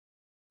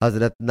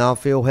Hazrat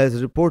Nafi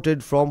has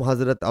reported from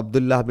Hazrat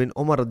Abdullah bin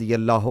Umar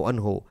radiyallahu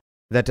anhu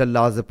that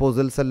Allah's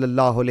Apostle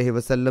sallallahu alaihi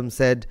wasallam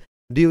said,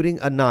 during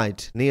a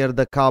night near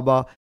the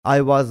Kaaba,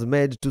 I was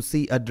made to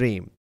see a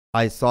dream.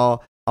 I saw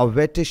a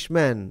wettish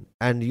man,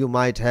 and you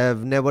might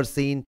have never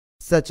seen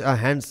such a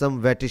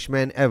handsome wettish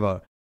man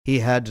ever. He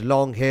had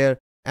long hair,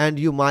 and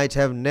you might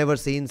have never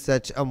seen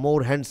such a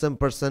more handsome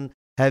person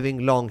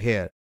having long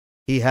hair.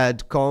 He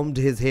had combed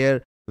his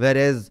hair,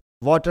 whereas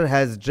water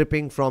has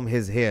dripping from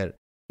his hair.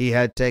 He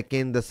had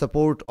taken the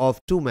support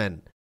of two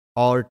men,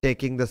 or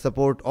taking the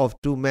support of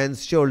two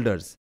men's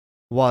shoulders,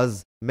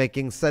 was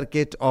making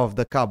circuit of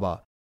the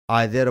Kaaba.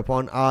 I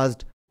thereupon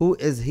asked, who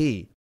is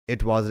he?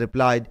 It was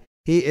replied,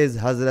 he is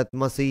Hazrat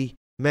Masih,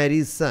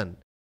 Mary's son.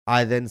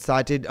 I then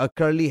cited a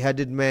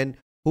curly-headed man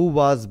who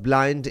was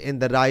blind in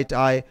the right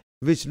eye,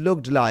 which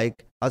looked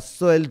like a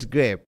soiled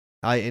grape.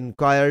 I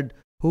inquired,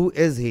 who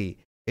is he?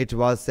 It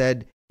was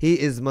said, he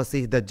is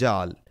Masih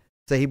Dajjal.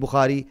 Sahih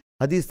Bukhari,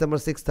 Hadith number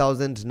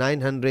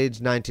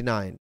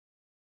 6999.